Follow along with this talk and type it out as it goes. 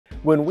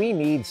When we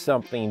need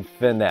something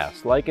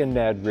finesse, like a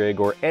Ned Rig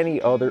or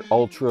any other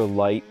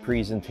ultra-light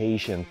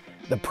presentation,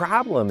 the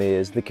problem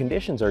is the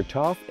conditions are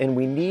tough and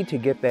we need to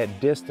get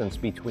that distance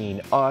between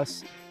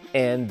us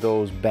and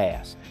those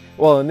bass.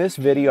 Well, in this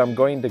video, I'm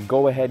going to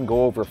go ahead and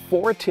go over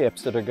 4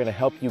 tips that are going to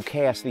help you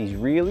cast these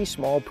really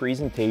small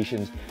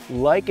presentations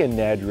like a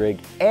Ned Rig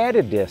at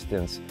a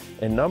distance.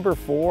 And number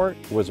 4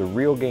 was a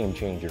real game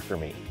changer for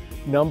me.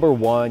 Number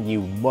 1,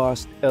 you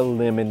must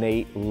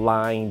eliminate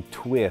line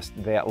twist.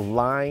 That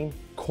line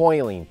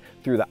coiling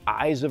through the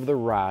eyes of the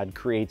rod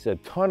creates a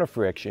ton of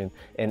friction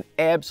and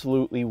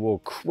absolutely will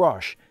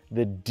crush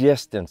the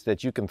distance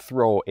that you can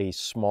throw a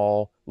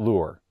small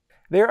lure.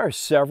 There are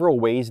several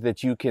ways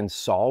that you can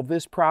solve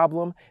this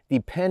problem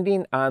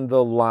depending on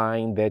the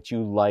line that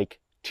you like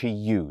to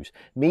use.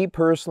 Me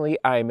personally,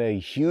 I'm a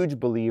huge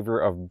believer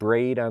of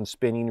braid on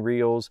spinning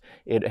reels.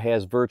 It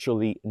has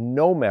virtually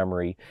no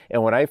memory,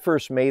 and when I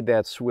first made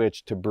that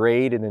switch to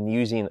braid and then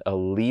using a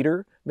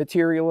leader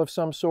material of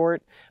some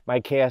sort, my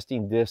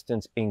casting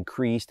distance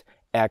increased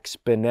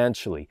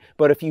exponentially.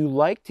 But if you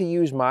like to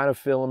use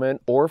monofilament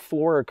or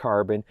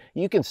fluorocarbon,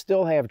 you can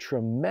still have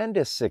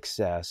tremendous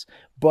success,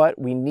 but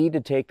we need to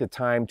take the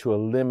time to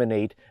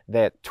eliminate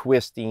that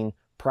twisting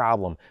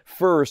problem.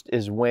 First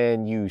is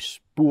when you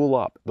spool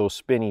up those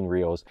spinning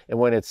reels, and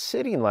when it's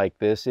sitting like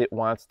this, it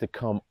wants to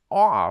come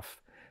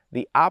off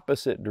the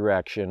opposite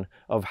direction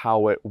of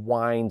how it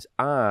winds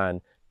on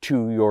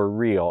to your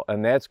reel,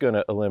 and that's going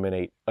to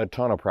eliminate a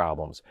ton of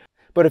problems.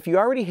 But if you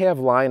already have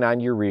line on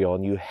your reel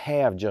and you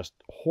have just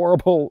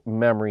horrible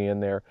memory in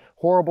there,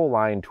 horrible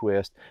line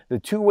twist, the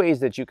 2 ways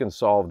that you can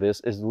solve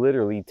this is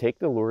literally take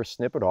the lure,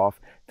 snip it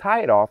off,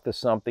 tie it off to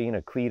something,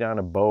 a cleat on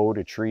a boat,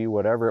 a tree,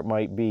 whatever it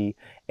might be,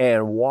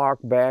 and walk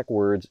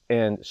backwards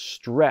and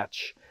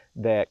stretch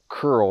that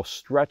curl,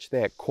 stretch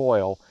that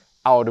coil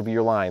out of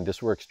your line.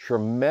 This works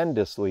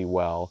tremendously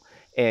well,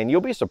 and you'll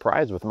be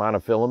surprised with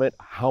monofilament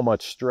how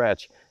much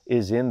stretch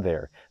is in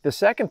there. The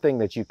second thing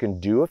that you can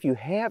do if you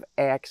have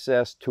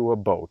access to a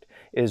boat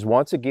is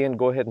once again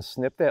go ahead and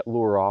snip that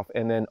lure off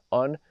and then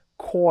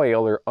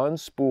uncoil or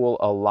unspool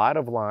a lot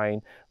of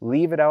line,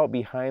 leave it out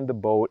behind the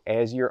boat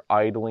as you're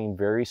idling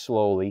very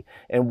slowly,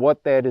 and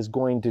what that is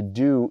going to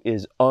do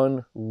is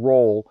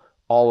unroll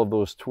all of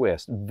those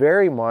twists.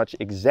 Very much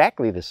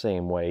exactly the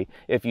same way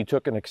if you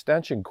took an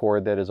extension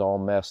cord that is all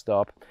messed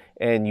up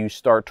and you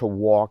start to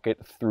walk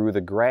it through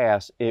the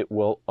grass, it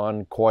will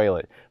uncoil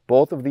it.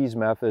 Both of these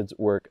methods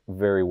work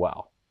very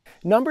well.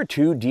 Number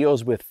 2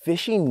 deals with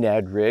fishing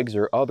Ned Rigs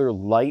or other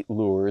light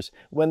lures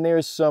when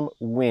there's some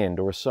wind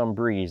or some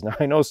breeze. Now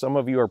I know some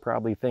of you are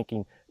probably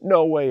thinking,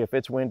 no way, if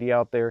it's windy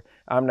out there,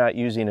 I'm not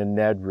using a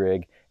Ned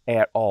Rig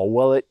at all.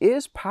 Well, it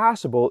is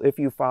possible if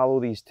you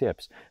follow these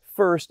tips.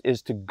 First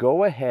is to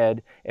go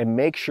ahead and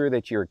make sure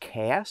that your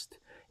cast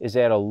is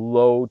at a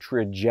low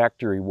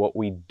trajectory. What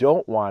we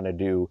don't want to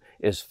do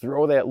is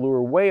throw that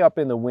lure way up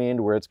in the wind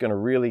where it's going to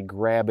really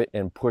grab it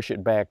and push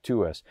it back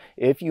to us.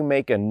 If you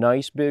make a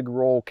nice big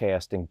roll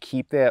cast and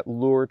keep that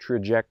lure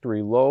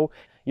trajectory low,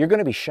 you're going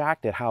to be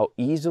shocked at how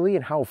easily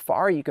and how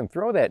far you can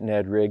throw that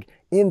Ned Rig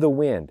in the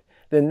wind.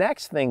 The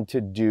next thing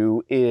to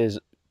do is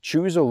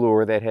choose a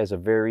lure that has a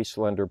very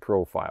slender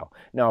profile.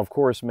 Now, of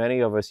course, many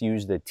of us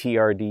use the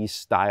TRD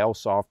style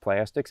soft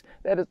plastics.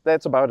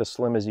 That's about as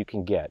slim as you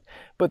can get.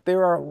 But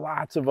there are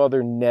lots of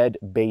other Ned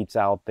baits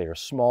out there.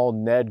 Small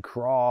Ned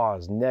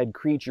craws, Ned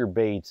creature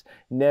baits,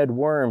 Ned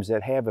worms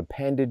that have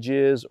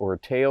appendages or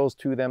tails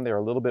to them. They're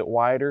a little bit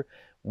wider.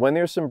 When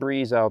there's some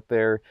breeze out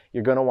there,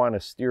 you're going to want to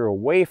steer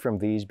away from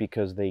these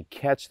because they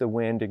catch the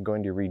wind and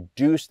going to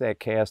reduce that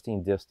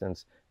casting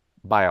distance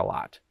by a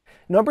lot.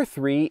 Number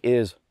 3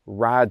 is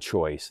rod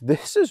choice.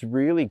 This is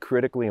really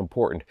critically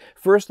important.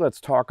 First, let's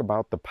talk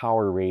about the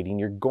power rating.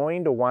 You're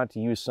going to want to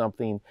use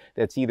something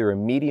that's either a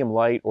medium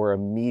light or a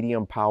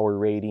medium power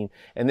rating,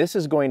 and this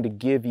is going to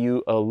give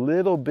you a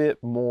little bit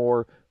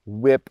more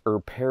whip or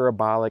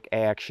parabolic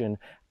action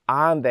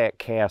on that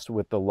cast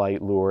with the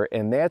light lure,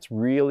 and that's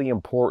really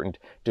important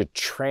to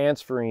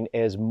transferring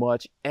as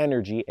much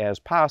energy as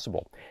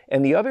possible.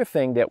 And the other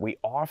thing that we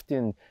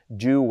often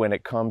do when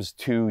it comes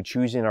to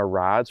choosing our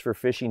rods for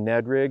fishing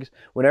Ned Rigs,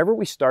 whenever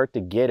we start to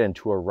get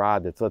into a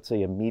rod that's, let's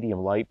say, a medium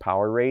light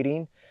power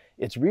rating,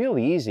 it's real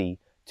easy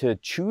to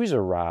choose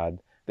a rod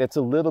that's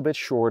a little bit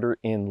shorter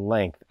in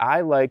length.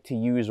 I like to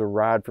use a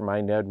rod for my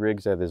Ned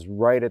Rigs that is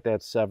right at that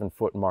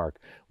 7-foot mark.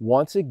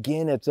 Once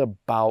again, it's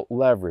about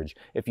leverage.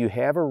 If you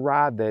have a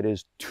rod that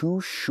is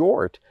too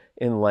short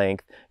in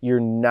length,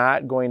 you're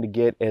not going to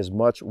get as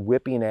much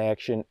whipping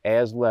action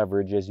as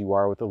leverage as you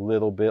are with a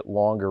little bit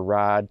longer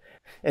rod.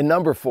 And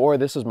number 4,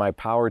 this is my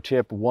power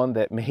tip, one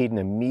that made an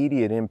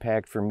immediate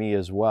impact for me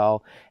as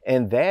well,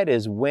 and that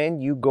is when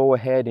you go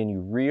ahead and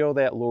you reel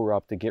that lure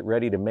up to get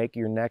ready to make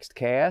your next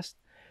cast,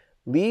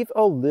 leave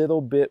a little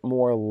bit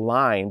more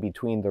line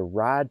between the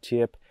rod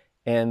tip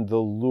and the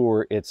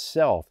lure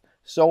itself.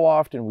 So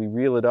often we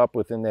reel it up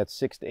within that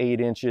 6 to 8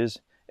 inches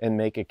and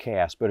make a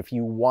cast. But if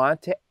you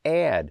want to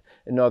add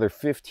another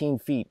 15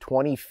 feet,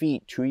 20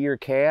 feet to your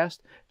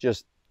cast,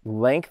 just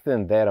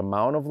lengthen that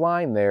amount of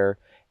line there.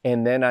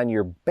 And then on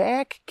your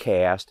back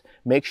cast,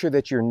 make sure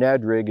that your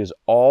Ned rig is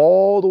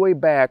all the way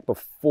back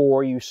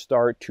before you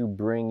start to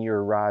bring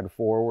your rod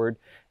forward.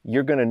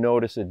 You're going to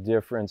notice a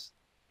difference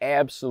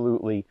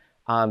absolutely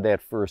on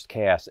that first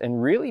cast,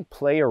 and really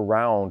play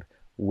around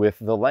with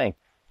the length.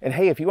 And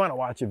hey, if you want to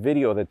watch a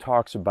video that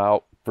talks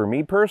about, for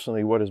me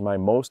personally, what is my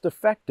most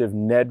effective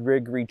Ned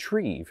rig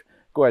retrieve,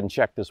 go ahead and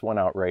check this one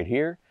out right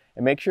here.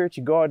 And make sure that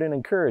you go out and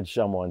encourage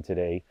someone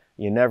today.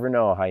 You never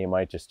know how you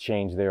might just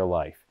change their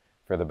life.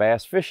 For the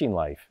Bass Fishing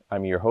Life,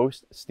 I'm your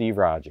host, Steve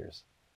Rogers.